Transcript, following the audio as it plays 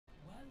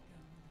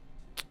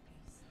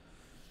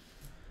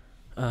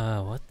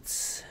What?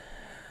 It's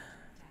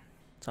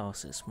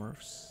also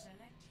Smurfs.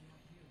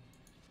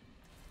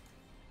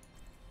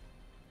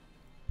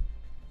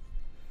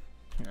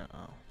 No.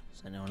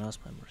 Is anyone else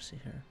by Mercy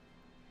here?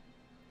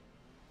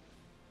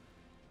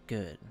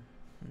 Good.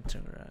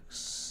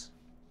 Integrax.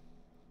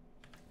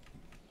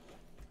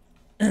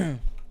 And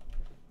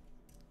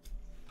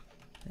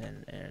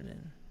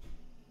Erden.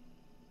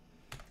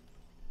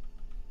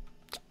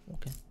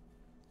 Okay.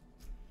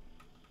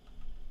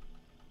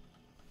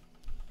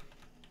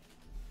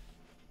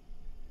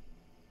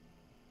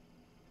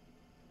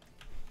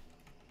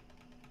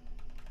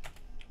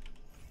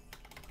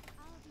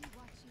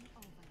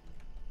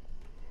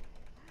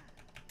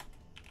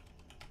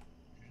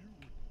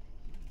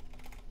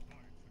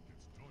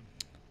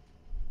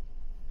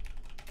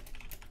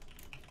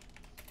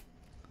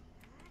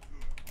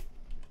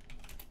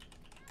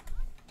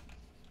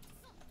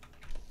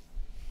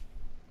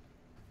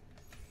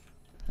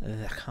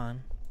 The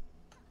Khan.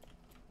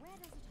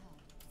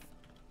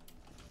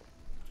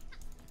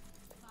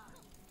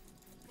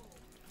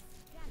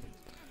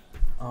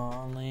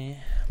 Only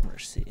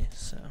Mercy,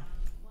 so.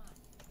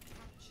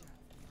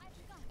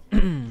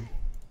 Team.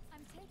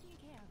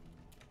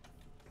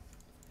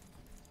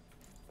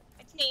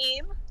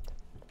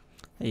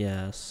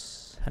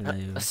 Yes. Hello.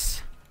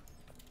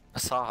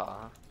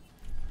 Asaha.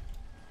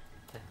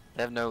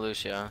 They have no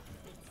Lucia.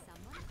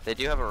 They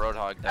do have a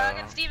Roadhog though.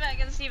 Against Diva.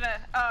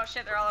 Oh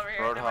shit, they're all over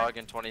here. Roadhog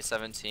in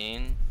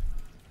 2017.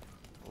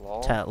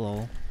 Lol. Tat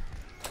lol.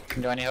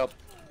 Do I need help?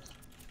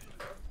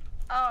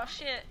 Oh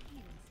shit.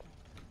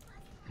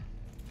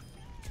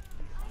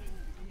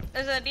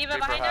 There's a Diva Reaper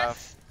behind half.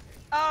 us.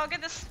 Oh,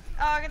 get this.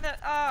 Oh, get the.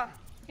 Oh,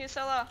 he's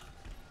so low.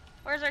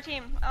 Where's our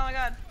team? Oh my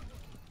god.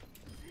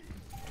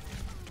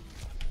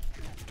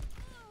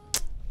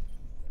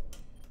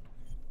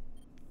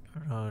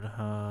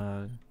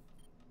 Roadhog.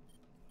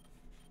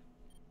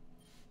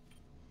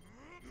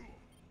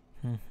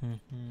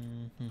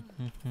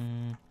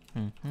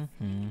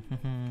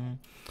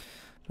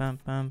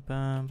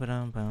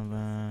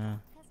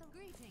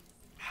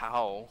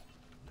 How,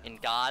 in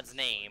God's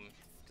name,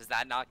 does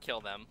that not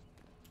kill them?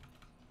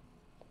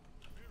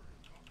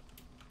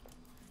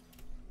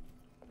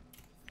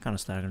 Kind of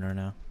staggering her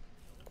now.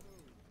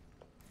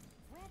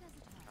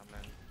 I'm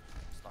in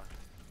stock.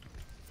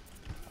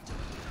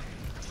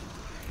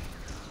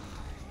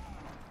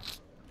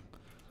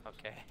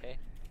 Okay.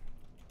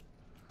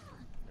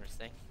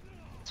 Interesting.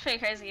 It's pretty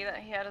crazy that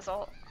he had his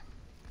ult.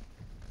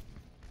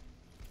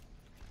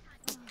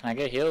 Can I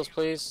get heals,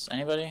 please?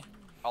 Anybody?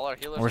 All our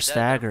healers We're are dead,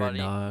 staggering, buddy.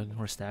 dog.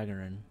 We're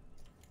staggering.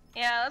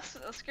 Yeah,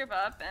 let's group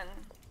up and.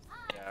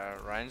 Yeah,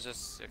 Ryan's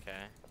just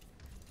okay.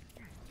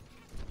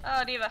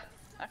 Oh, Diva.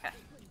 Okay.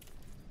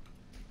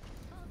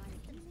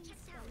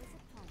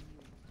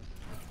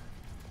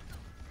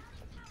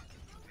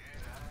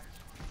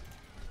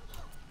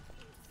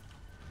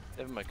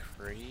 They have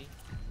McCree.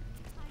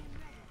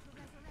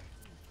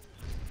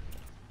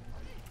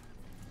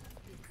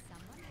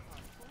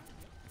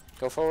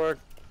 Go forward.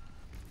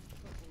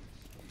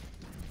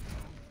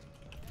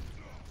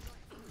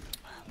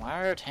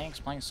 Why are our tanks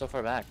playing so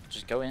far back?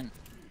 Just go in.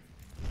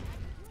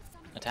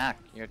 Attack.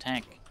 You're a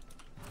tank.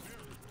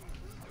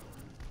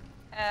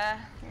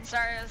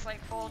 Zarya's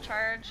like full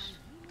charge.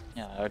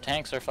 Yeah, our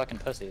tanks are fucking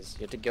pussies.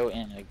 You have to go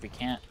in. Like we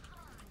can't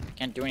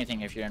do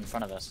anything if you're in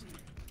front of us.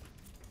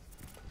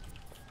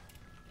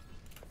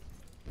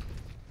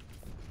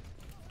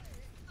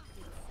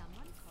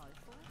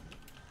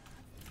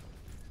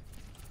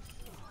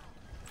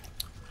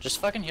 Just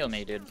fucking heal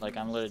me, dude. Like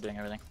I'm literally doing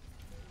everything.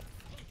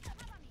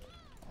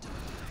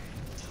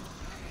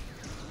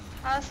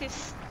 Oh,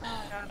 he's.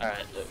 Oh god.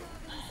 Alright.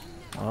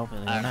 Oh,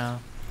 really now.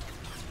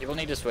 People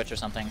need to switch or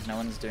something. No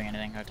one's doing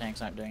anything. Our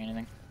tanks aren't doing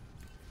anything.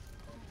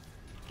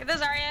 Get the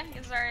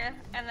Zarya,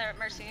 and the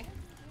Mercy.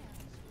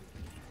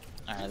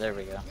 Alright, there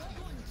we go.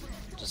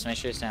 Just make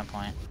sure you stay on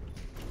point.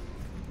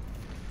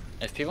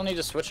 If people need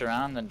to switch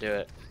around, then do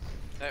it.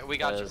 We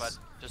got you, bud.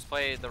 Just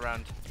play the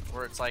round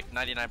where it's like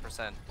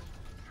 99%.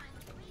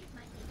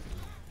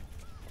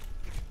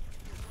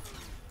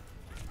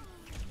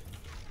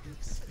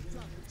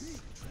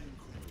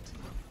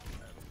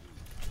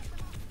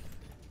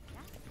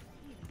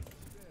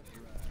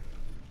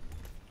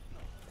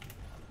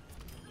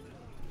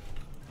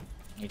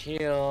 Need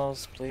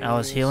heals, please. I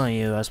was healing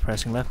you. I was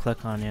pressing left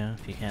click on you.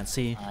 If you can't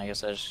see. I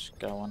guess I just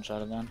got one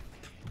shot of them.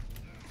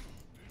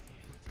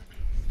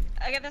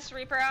 I get this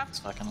Reaper off. It's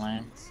fucking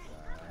lame.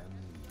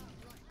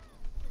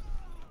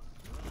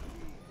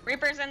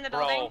 Reaper's in the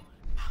building.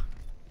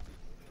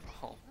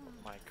 Oh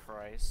my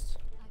Christ.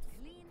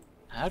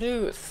 How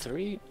do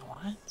three...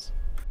 What?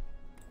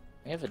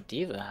 We have a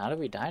diva. How did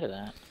we die to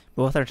that?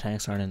 Both our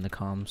tanks aren't in the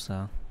comms,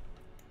 so.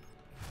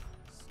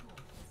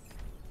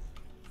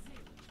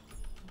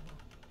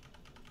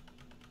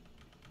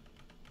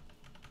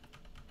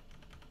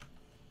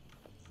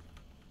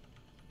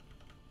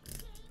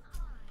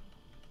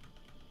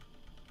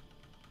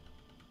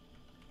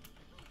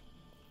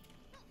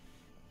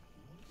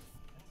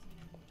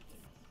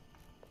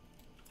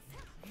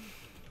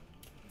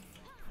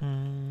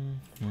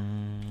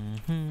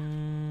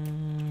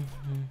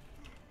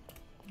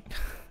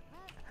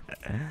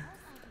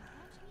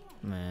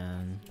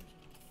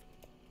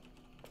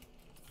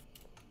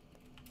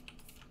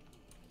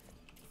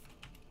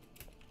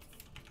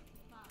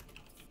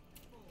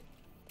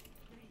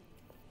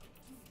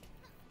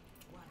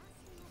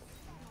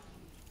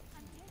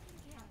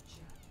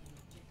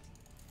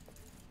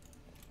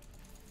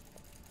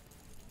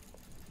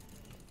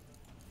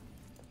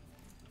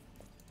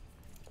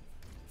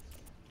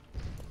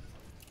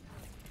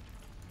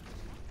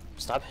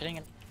 Stop hitting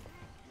it.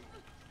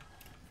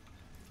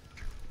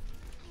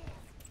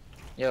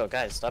 Yo,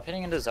 guys, stop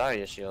hitting into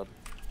Zarya's shield.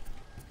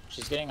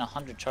 She's getting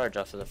 100 charge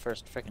off of the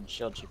first freaking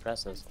shield she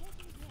presses.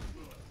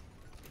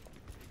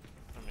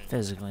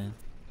 Physically.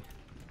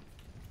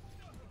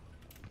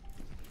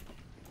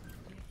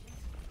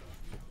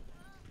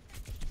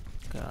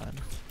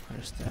 God, I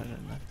just stabbed it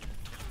in there.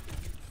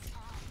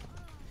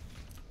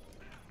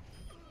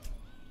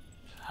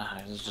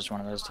 This is just one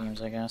of those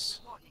teams, I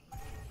guess.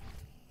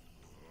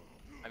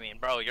 I mean,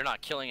 bro, you're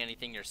not killing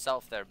anything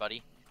yourself there,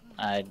 buddy.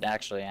 I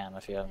actually am,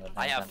 if you haven't been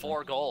I have attention.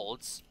 4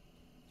 golds.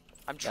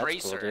 I'm That's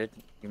Tracer. cool, dude.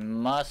 You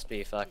must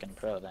be fucking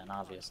pro then,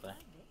 obviously.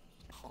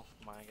 Oh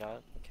my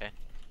god, okay.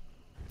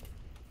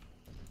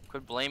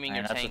 Quit blaming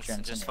Alright, your that's what tanks you're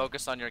and just insinuating.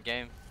 focus on your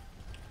game.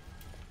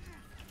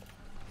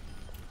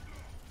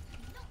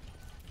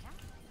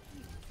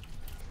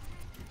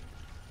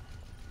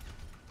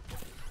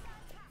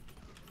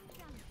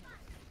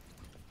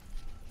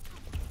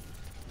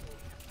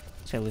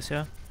 Say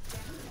Lucio.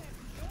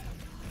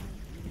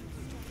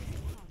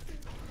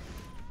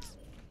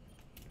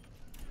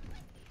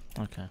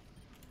 Okay. I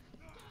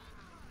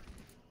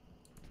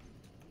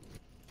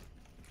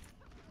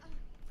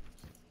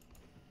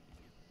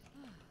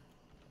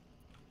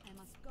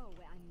must go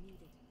where I'm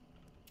needed.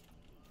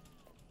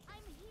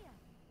 I'm here.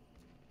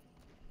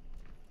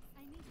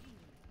 I need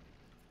healing.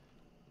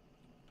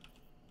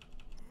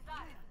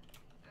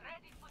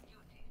 Ready for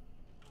duty.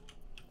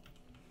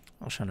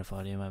 I was trying to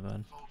fight you, my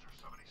bad. Soldier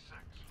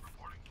 76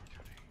 reporting for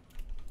duty.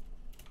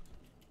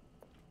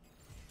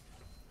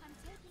 I'm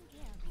taking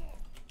care of you.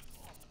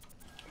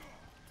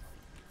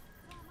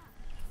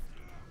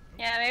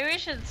 Yeah, maybe we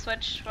should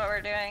switch what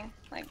we're doing.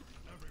 Like,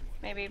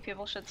 maybe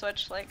people should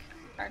switch, like,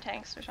 our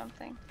tanks or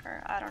something.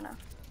 Or, I don't know.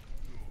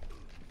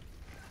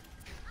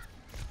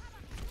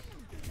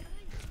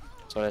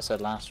 That's what I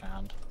said last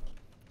round.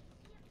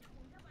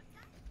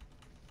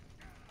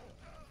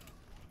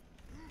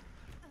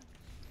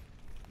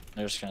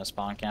 They're just gonna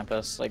spawn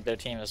campus. Like, their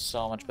team is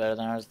so much better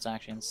than ours, it's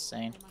actually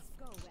insane. I must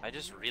go where I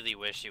just really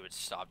wish you would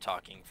stop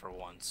talking for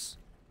once.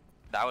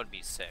 That would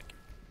be sick.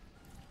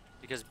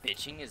 Because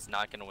bitching is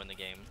not gonna win the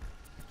game.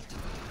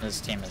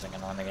 This team isn't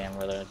gonna win the game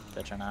whether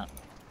they bitch or not.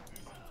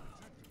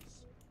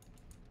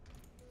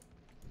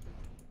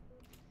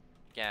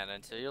 Again,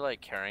 until you're like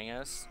carrying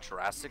us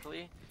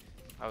drastically,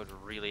 I would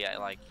really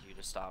like you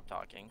to stop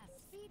talking. a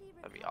speedy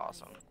That'd be recovery.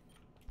 awesome.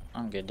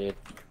 I'm good, dude.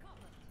 Hello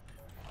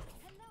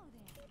there.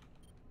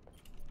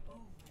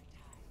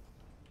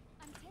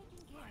 I'm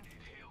taking care of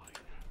you.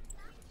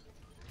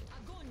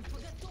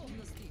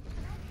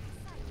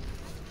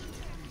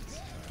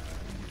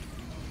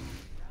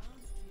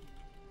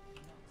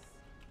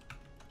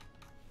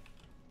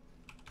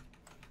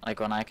 Like,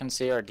 when I can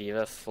see our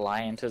diva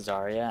fly into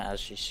Zarya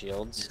as she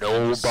shields.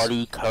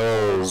 Nobody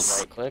cares.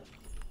 Right click.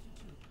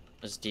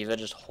 This diva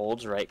just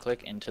holds right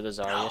click into the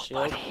Zarya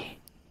shield. Hey.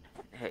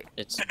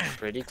 It's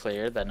pretty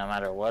clear that no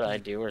matter what I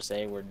do or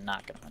say, we're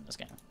not gonna win this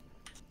game.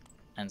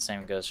 And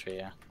same goes for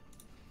you.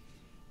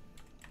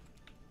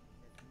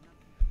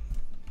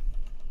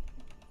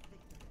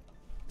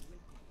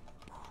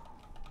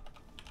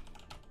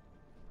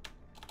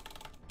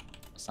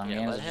 Some Yeah,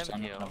 games let are just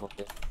him heal. unwinnable.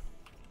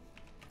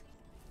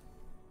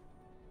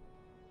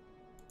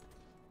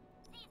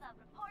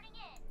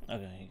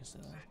 Okay, you can say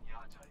that.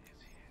 Zenyatta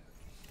is here.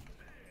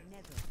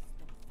 Never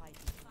stop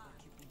fighting for what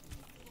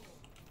you believe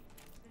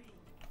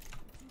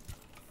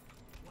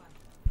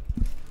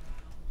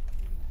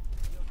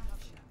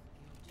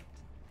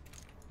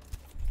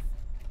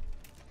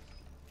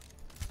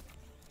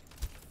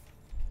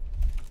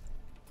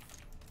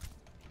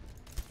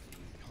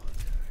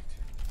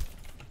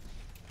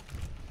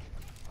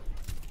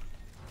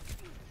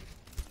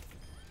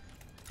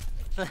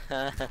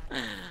in.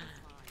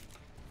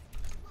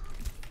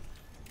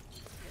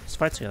 Let's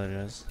fight together,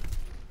 guys.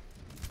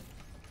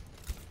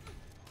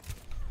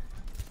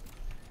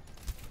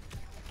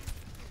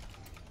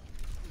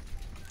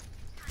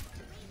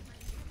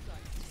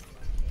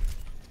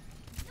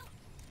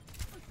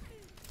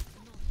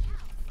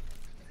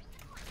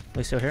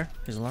 Lucio here?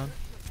 He's alone.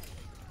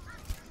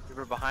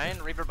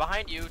 Reaper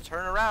behind you,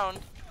 turn around.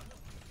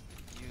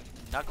 You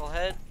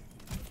knucklehead.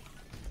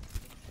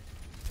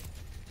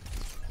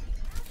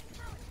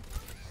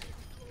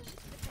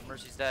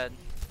 Mercy's dead.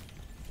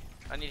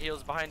 I need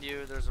heals behind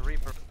you, there's a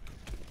Reaper.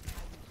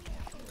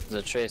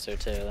 There's a Tracer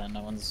too that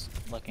no one's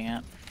looking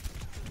at.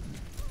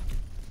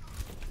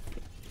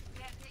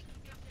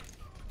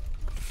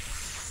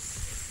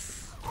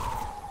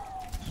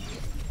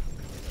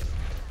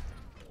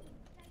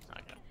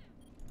 Okay.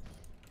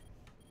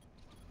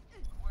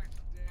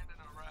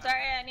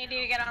 Sorry, I need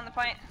you to get on the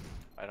point.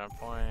 Right on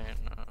point.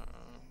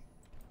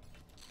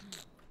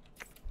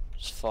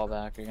 Just fall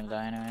back, you're gonna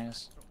die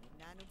anyways.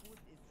 Nanobooth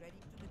is ready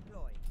to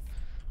deploy.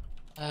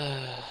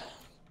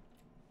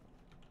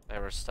 They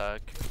were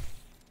stuck.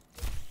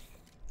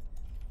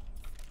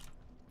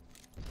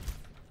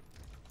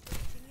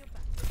 Watching your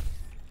back.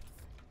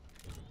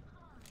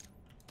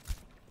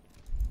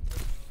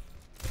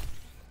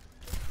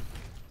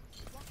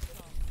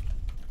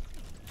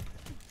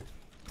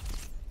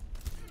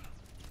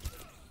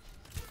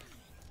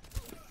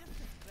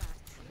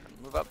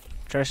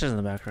 Tracer's in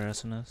the back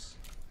harassing us.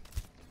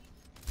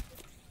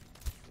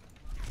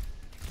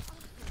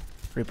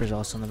 Reaper's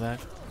also in the back.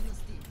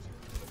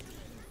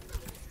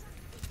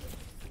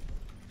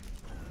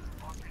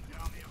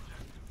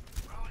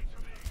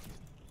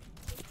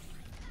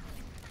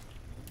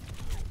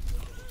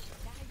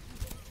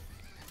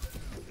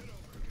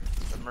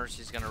 The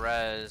Mercy's gonna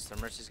res. The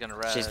Mercy's gonna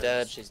res. She's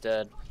dead. She's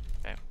dead.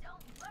 Okay.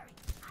 My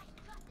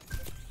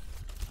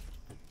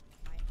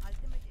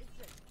ultimate is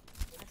ready.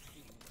 I see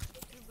you.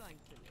 You're going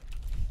to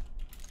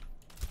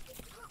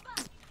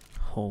live.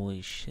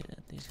 Holy shit,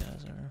 these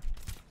guys are.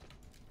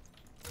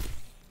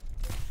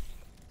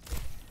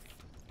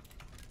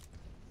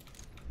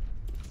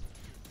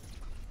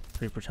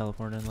 Reaper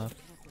teleported in left.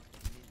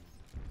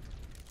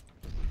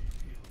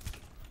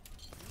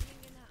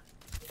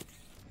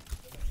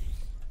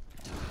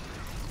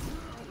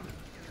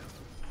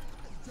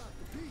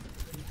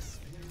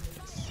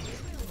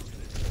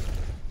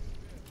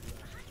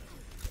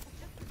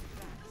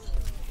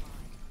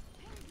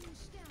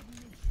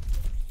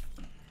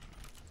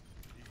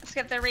 Let's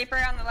get the Reaper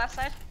on the left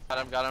side.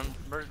 Got him.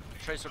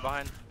 Tracer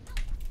behind.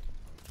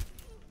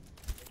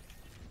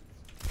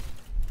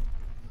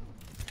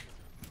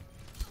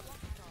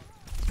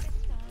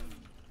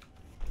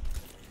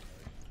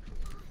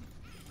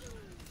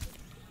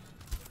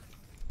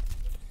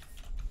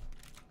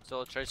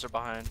 Still a Tracer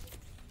behind.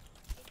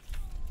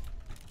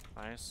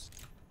 Nice.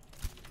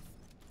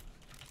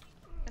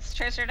 Is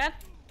Tracer dead?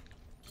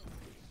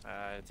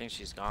 I think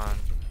she's gone.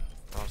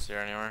 I don't see her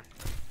anywhere.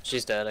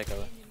 She's dead. I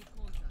killed her.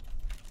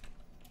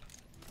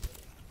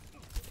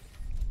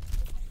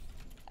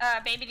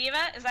 Baby Diva?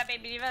 Is that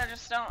Baby Diva? Or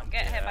just don't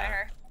get hit by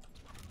her.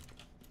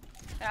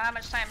 How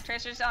much time?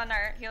 Tracer's on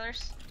our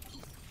healers.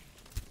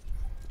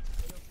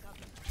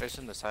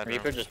 Tracer in the side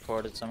Reaper room. just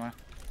ported somewhere.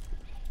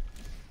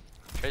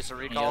 Tracer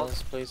Any recalled.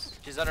 yells, please.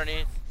 She's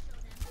underneath.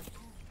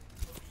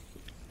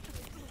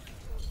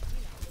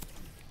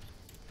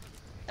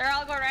 They're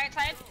all go right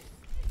side.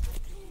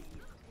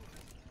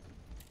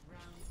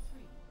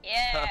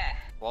 Yeah.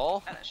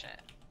 Wall. Oh shit.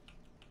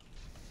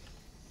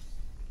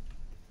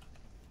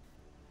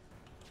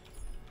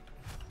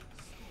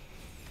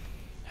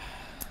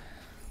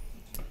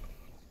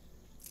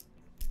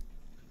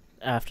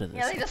 After this.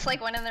 Yeah, they just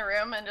like went in the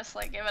room and just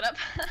like give it up.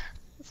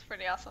 It's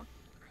pretty awesome.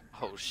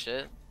 Oh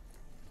shit.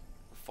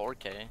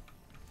 4K. You're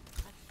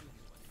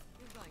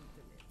going to live.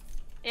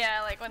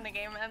 Yeah, like when the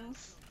game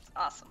ends, it's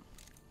awesome.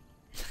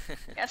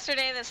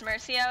 Yesterday, this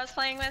Mercy I was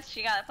playing with,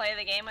 she got to play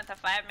the game with a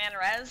 5-man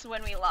res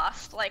when we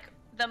lost. Like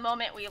the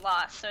moment we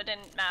lost, so it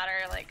didn't matter,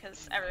 like,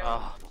 cause everyone,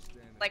 Oh,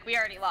 like we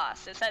already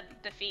lost. It said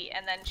defeat,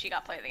 and then she got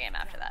to play the game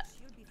after that.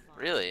 You'll be fine.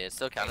 really? It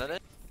still counted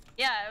it?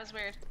 Yeah, it was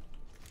weird.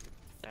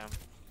 Damn.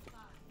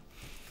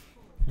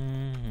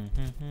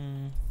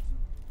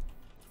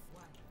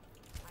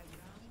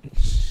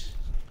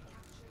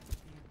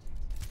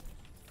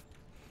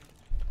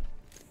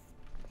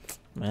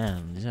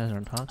 Man, these guys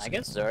aren't toxic. I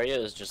guess Zarya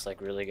is just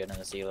like really good in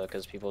this elo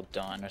because people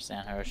don't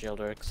understand how her shield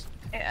works.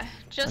 Yeah,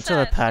 just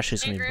Until the patch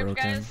is stay gonna be grouped,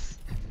 broken. guys.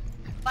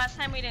 Last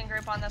time we didn't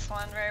group on this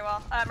one very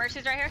well.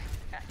 Mercy's right here.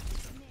 Okay.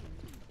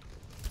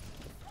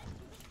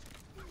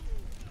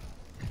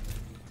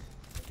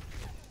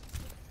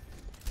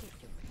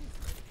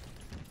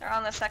 They're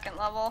on the second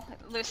level.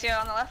 Lucio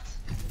on the left.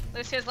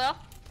 Lucio's low.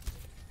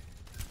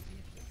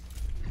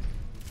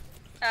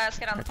 Let's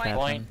get on the point.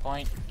 Okay.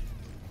 Point.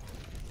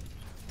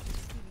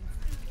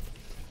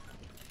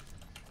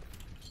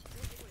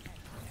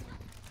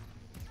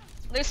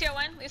 Lucio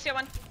one. Lucio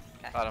one.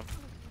 Okay. Got him.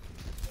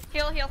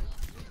 Heal.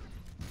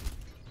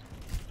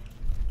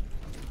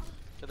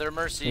 To their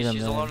Mercy. He's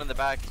She's on the- alone in the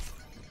back.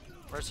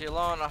 Mercy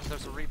alone. Oh,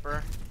 there's a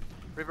Reaper.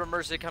 Reaper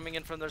Mercy coming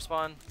in from their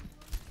spawn.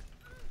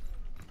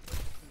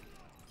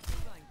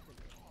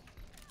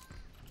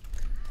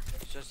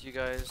 It's just you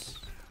guys.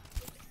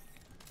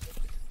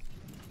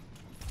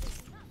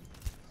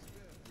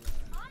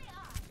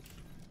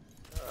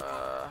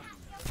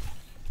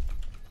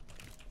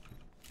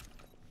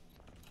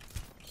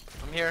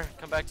 I'm here.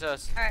 Come back to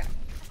us. Alright.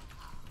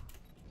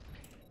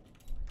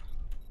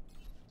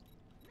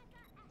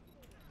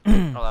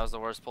 Oh, that was the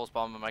worst pulse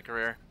bomb in my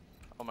career.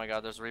 Oh my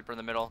god, there's a Reaper in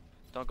the middle.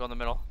 Don't go in the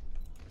middle.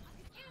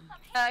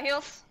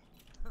 Heals.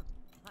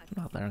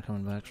 Not there,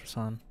 coming back for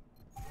Son.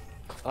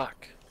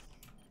 Fuck.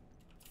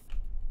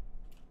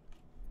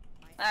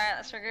 Alright,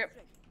 let's regroup.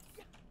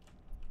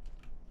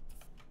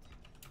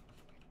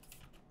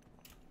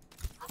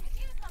 I'll give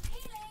you this.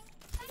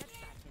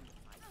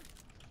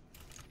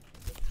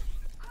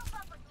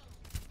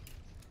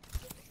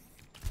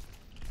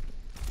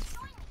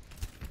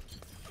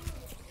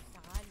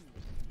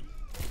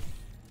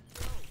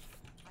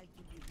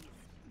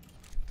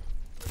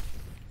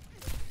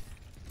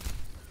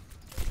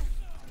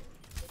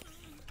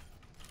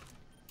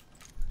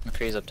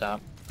 McCree's up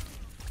top.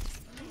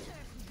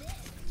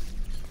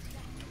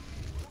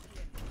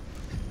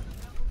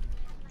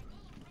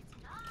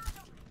 I'm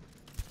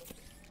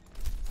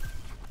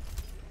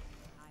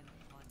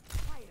on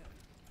fire.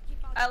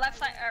 Keep out Left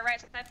side,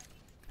 right side.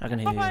 I can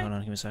heal you. Hold on,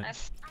 give me a sec.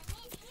 Nice.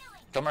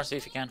 Go Mercy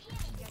if you can.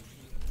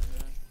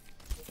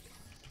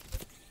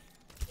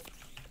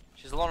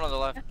 She's alone on the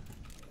left.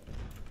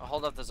 I'll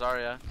hold up the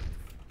Zarya.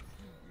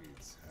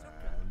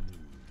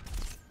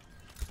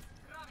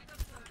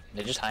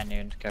 They just high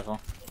noon, careful.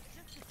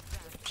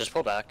 Just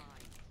pull back.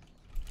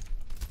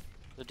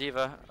 The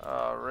diva.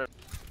 Rip.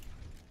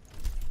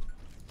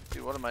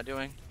 Dude, what am I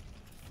doing?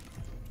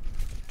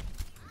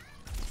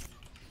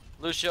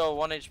 Lucio,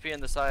 1 HP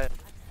in the side.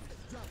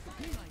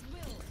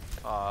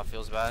 Aw,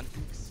 feels bad.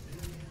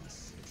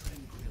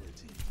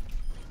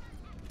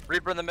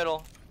 Reaper in the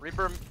middle.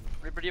 Reaper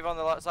diva on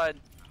the left side.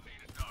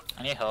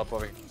 I need help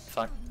over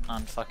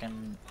on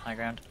fucking high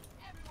ground.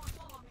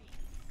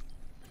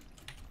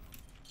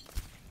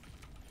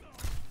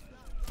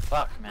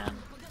 Fuck, man.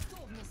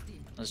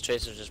 Those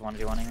chasers just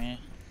 1v1ing me.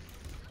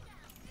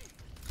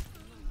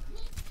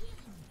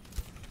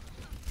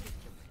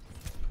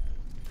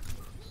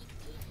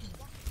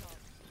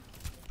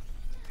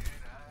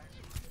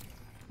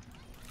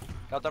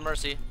 Got the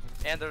Mercy.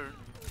 And the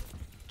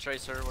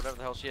Tracer, whatever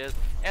the hell she is.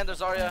 And there's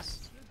Zarya.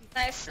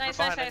 Nice, Reaper nice, behind.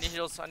 nice, I need nice.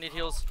 heals. I need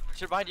heals.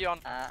 She's behind you on.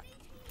 I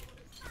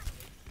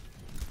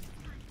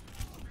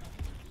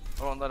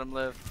won't let him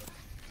live.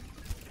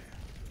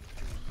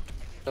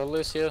 Go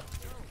Lucio.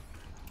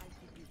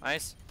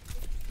 Nice.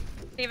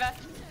 Diva.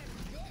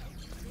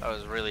 That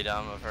was really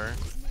dumb of her.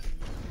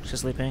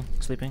 She's sleeping.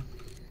 Sleeping.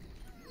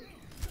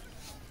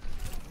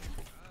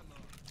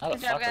 How the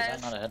Good job, fuck was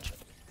that guys. not a headshot?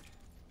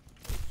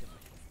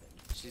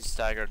 She's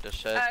staggered to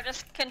shit.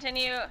 Just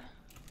continue.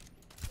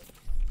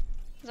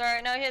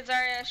 Zarya, no hit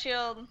Zarya,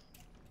 shield.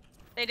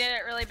 They did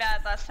it really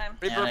bad last time.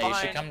 Reaper Yeah,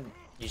 behind.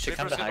 you should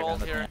come Reaper's to high gonna ground ult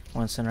with here. me.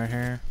 Winston right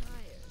here.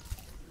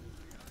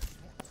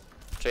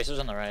 Tracer's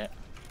on the right.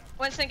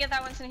 Winston, get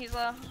that Winston, he's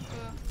low.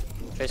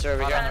 Ooh. Tracer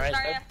over here on the right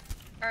Zarya. side.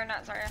 Or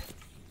not Zarya.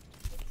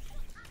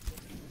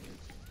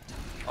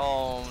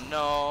 Oh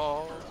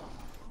no.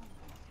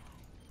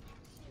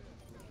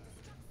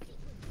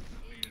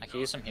 I could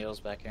use some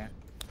heals back here.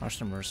 Watch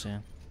the Mercy.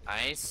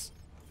 Nice.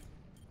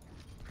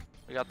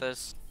 We got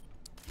this.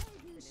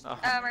 Oh.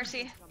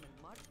 Mercy.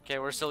 Okay,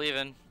 we're still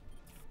even.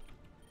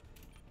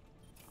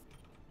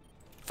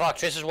 Fuck,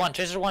 Tracer's one,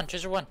 Tracer's one,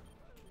 Tracer one.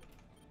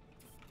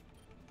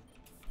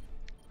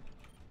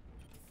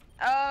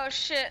 Oh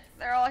shit,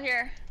 they're all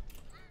here.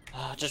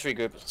 Just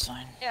regroup, it's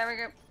fine. Yeah,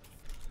 regroup.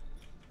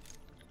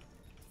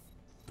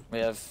 We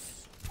have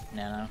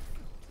Nano.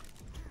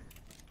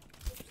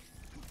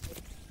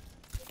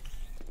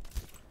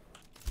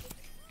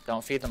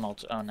 Don't feed them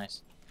ult. Oh,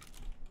 nice.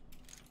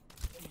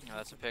 Oh,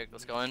 that's a pick.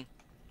 Let's go in.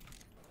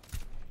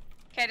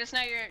 Okay, just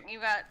know you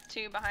got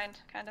two behind,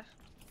 kind of.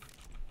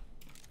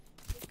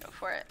 Go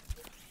for it.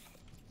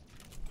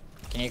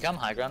 Can you come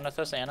high ground with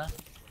us, Anna?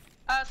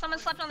 Someone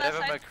slept on They that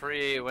have a side.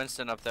 McCree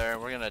Winston up there.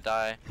 We're gonna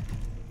die.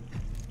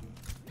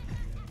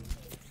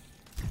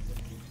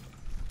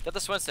 Get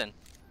this Winston.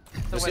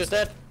 Lucio's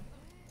dead.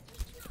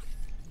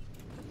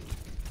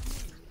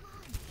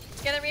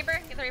 Get the Reaper,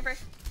 get the Reaper.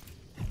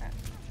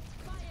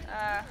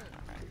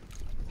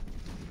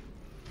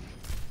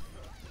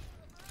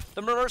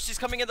 The Mercy's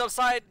coming in the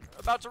side,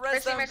 about to res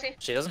Mercy, them. Mercy.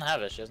 She doesn't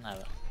have it, she doesn't have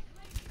it.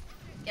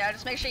 Yeah,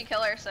 just make sure you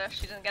kill her so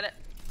she doesn't get it.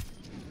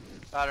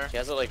 Got her. She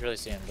has it like really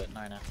soon, but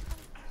no, no.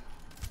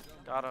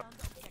 Got her.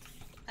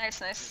 Nice,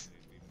 nice.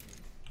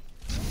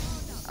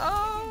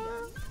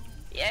 Oh,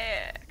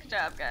 yeah. Good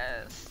job,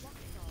 guys.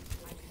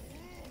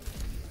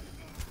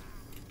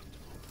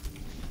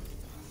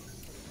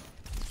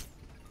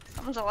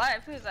 Someone's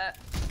alive. Who's that?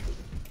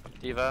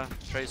 Diva,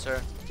 Tracer.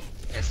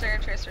 Tracer,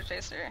 Tracer,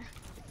 Tracer.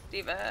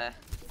 Diva.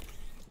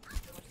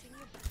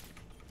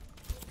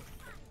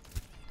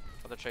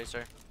 Other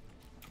Tracer.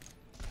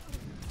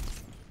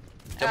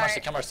 Come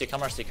Mercy, Alright. come Mercy, come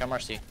Mercy, come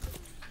Mercy.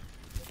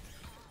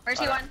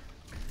 Mercy Alright. one.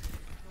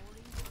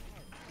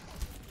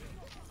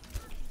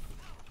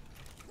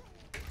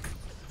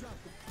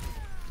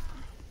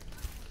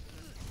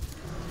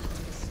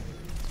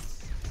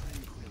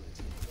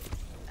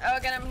 Oh,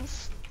 get him.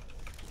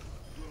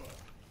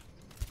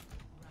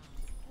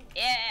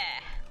 Yeah.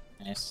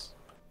 Nice.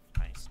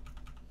 Nice.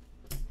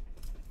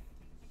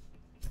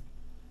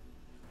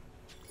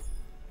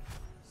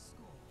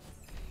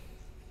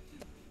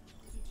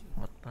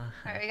 What the Alright,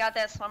 heck? we got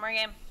this. One more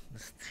game.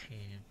 This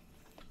team.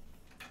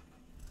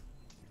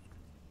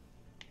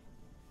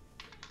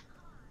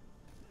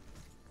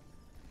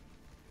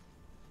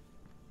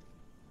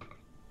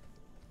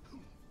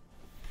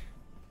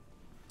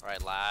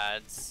 Alright,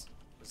 lads.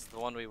 This is the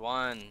one we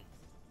won.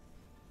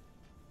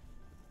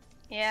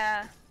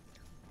 Yeah.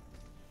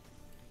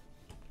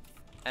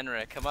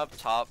 Enric, come up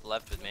top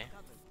left with me.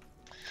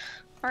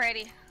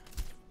 Alrighty.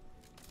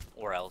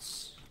 Or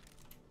else.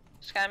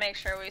 Just gotta make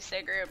sure we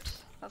stay grouped.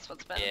 That's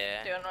what's been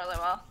Yeah. doing really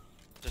well.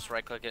 Just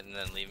right click it and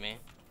then leave me.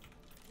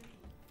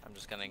 I'm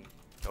just gonna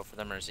go for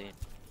the Mercy.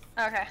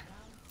 Okay.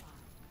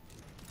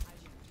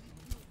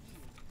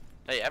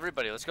 Hey,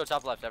 everybody, let's go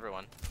top left,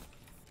 everyone.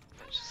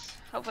 Just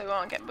hopefully we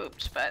won't get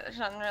booped, but there's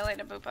nothing really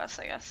to boop us,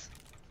 I guess.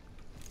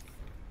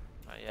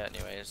 Not yet,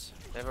 anyways.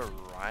 They have a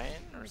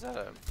Ryan? Or is that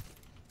a...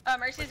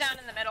 Mercy's down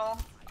in the middle.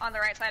 On the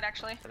right side,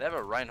 actually. They have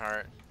a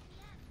Reinhardt.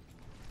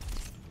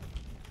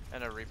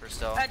 And a Reaper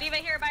still. D.Va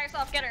here by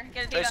yourself. Get her.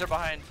 Get a D.Va. Tracer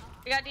behind.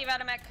 We got D.Va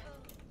to mech.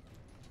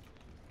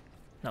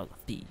 No,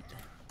 feed.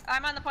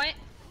 I'm on the point.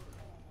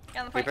 Get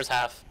on the point. Reaper's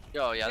half.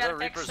 Yo, yeah, We gotta the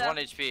fix Reaper's stuff. 1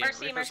 HP.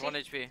 Mercy, Reaper's Mercy. 1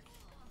 HP.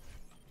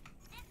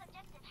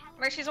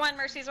 Mercy's one.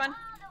 Mercy's one.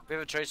 We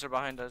have a Tracer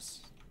behind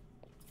us.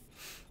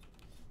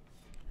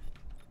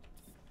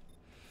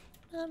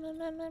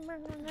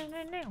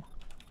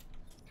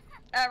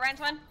 Ryan's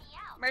one.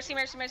 Mercy,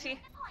 Mercy, Mercy.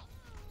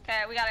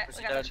 Okay, we got it. Mercy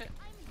We got that dead. shit.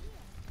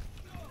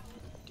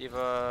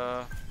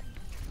 D.Va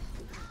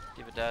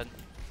dead.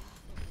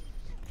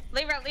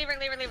 Leave her, leave her,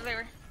 leave her, leave her, leave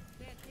her.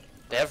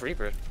 They have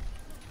Reaper.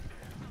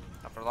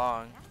 Not for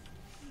long.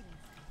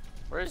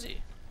 Where is he?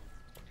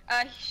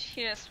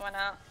 He just went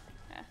out.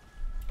 Yeah.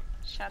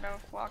 Shadow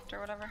walked or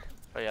whatever.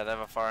 Oh yeah, they have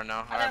a far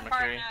now. I Alright, have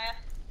far McCreary. now, yeah.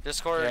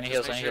 Discord, Yeah, any just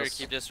heals, make any sure you heals.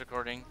 keep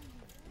discording.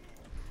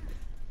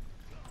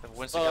 If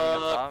Winston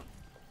coming up top.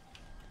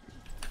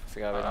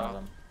 Forgot about one of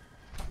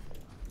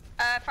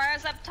them.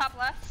 Fire's up top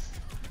left.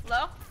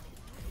 Low?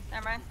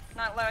 Never mind.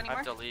 Not low I anymore.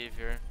 have to leave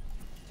here.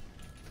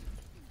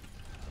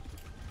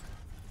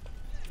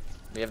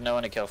 We have no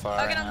one to kill far Oh,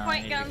 right get on the now. point,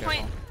 I need get to on be the point.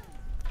 careful.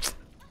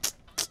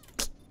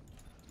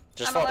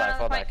 Just I'm fall alone back, on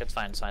fall the back. point. It's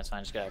fine, it's fine, it's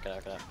fine. Just get out, get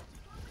out, get out.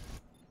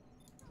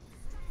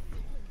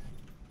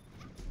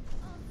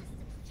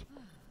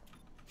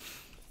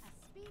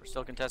 We're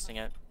still contesting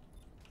it.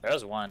 There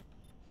was one.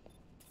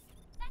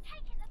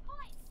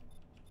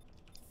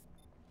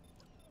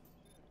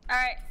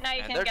 Alright, now you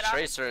And can their get off.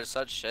 Tracer is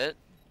such shit.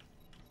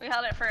 We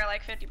held it for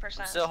like 50%.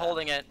 I'm still so.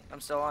 holding it.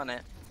 I'm still on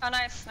it. Oh,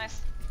 nice,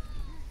 nice.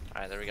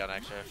 Alright, there we go. An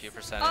extra few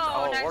percentage.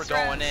 Oh, Oh, nice we're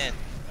going res. in.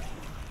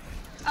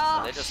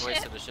 Oh, They just shit.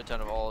 wasted a shit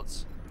ton of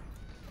ults.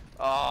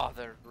 Oh,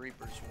 their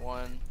Reaper's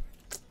won.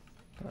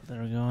 Thought they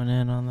were going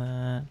in on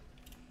that.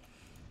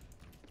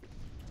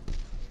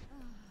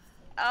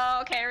 Oh,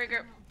 okay,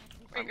 regroup.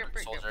 I'm Regroup, a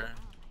regroup. soldier.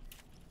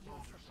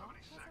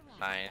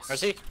 Nice.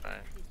 Mercy.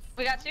 Alright.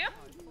 We got two?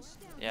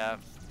 Yeah.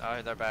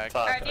 Oh, they're back.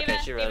 Fuck, Alright, okay, D.Va,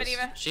 she D.Va, res.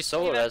 D.Va. She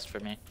solo D.Va. res for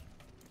me.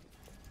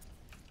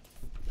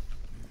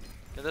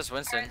 Get this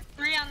Winston. Alright,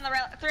 three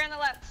on the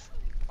left.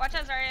 Watch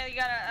out, Zarya, you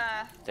got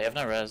a They have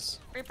no res.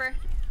 Reaper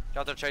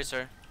Got their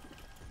Tracer.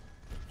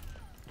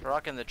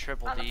 Rocking the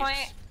triple on the deeps.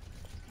 point.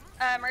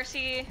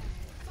 Mercy.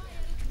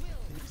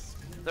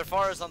 Their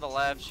far is on the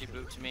left. She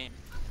booped me.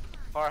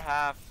 Far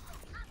half.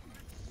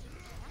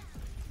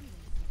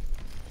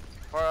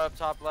 Far up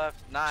top left.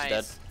 Nice.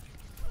 dead.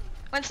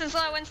 Winston's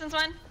low, Winston's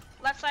one.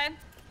 Left side.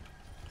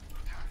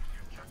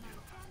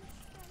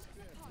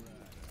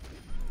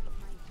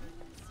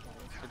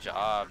 Good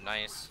job.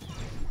 Nice.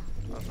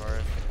 That was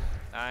worth.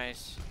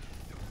 Nice.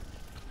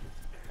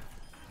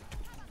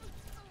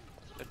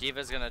 The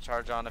D.Va's gonna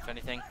charge on if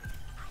anything.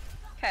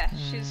 Okay,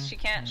 she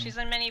can't. She's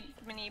a mini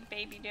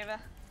baby D.Va.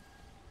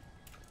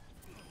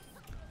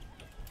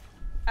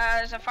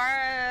 There's a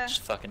far.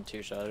 Just fucking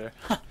two-shot her.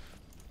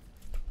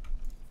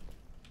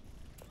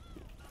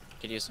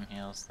 Could use some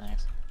heals,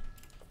 thanks.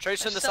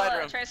 Tracer in the still side a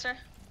room. Tracer.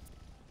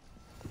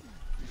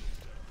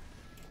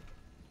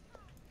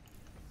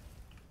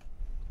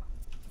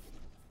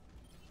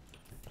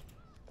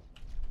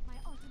 My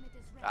ultimate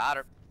is ready. Got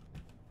her.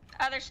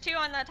 There's two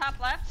on the top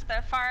left.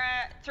 The far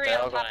three They're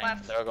on all the top going.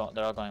 left.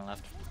 They're all going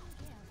left.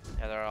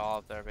 Yeah, they're all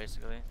up there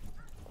basically.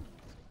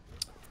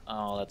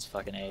 Oh, that's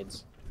fucking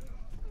AIDS.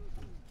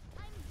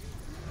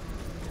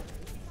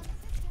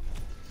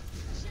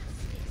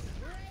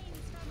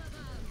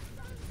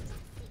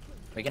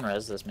 We can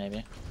res this maybe.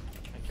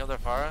 I killed their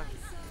Pharah.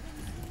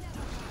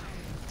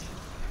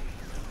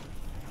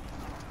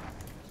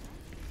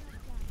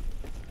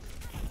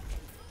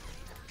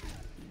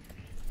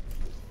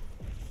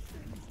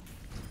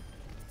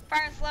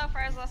 Fire's low,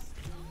 fire's low.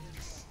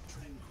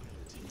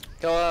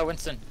 Go,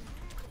 Winston.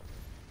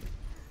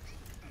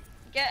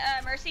 Get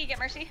Mercy, get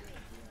Mercy.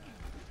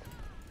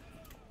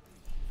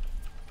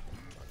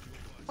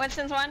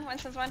 Winston's one,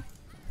 Winston's one.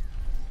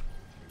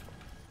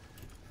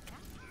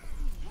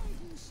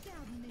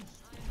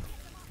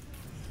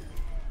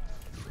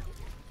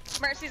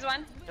 Mercy's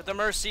one. Get the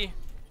Mercy.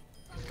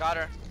 Got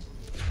her.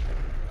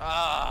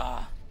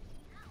 Ah.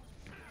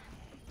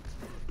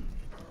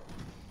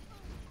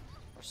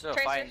 We're still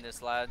Tracer. fighting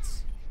this,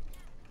 lads.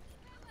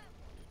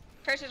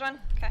 Tracer's one.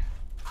 Okay.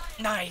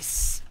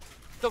 Nice.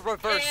 The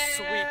reverse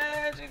sweep.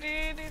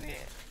 sweep.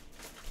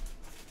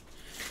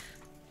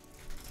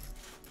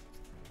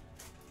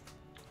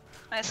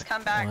 Nice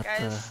comeback, What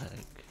guys. the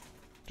heck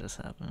just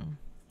happened?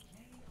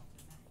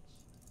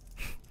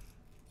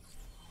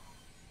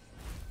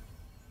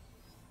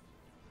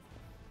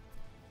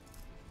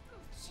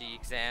 See,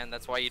 Xan,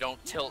 that's why you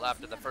don't tilt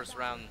after the first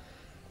round.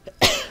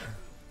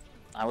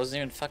 I wasn't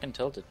even fucking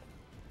tilted.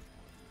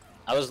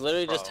 I was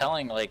literally just Bro.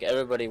 telling like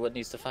everybody what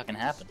needs to fucking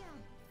happen.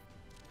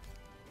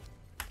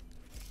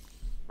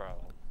 Bro,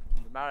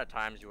 the amount of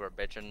times you were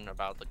bitching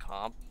about the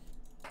comp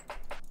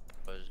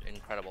was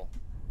incredible.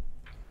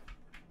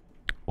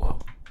 Whoa.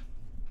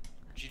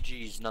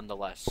 GG's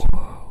nonetheless.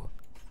 Whoa.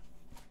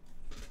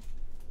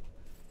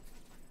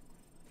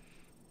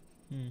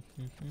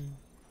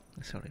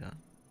 That's all I got.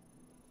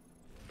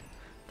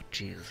 But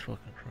Jesus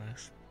fucking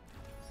Christ.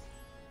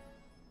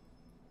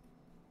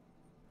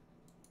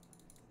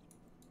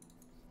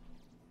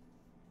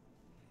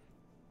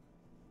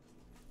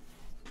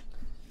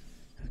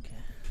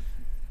 Okay.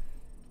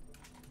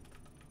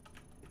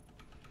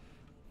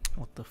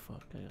 What the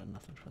fuck? I got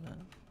nothing for that.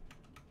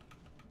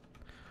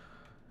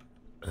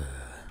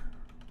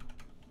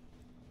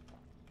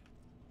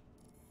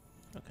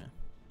 Okay.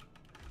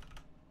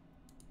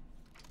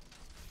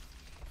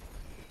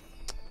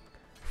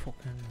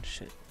 Fucking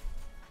shit.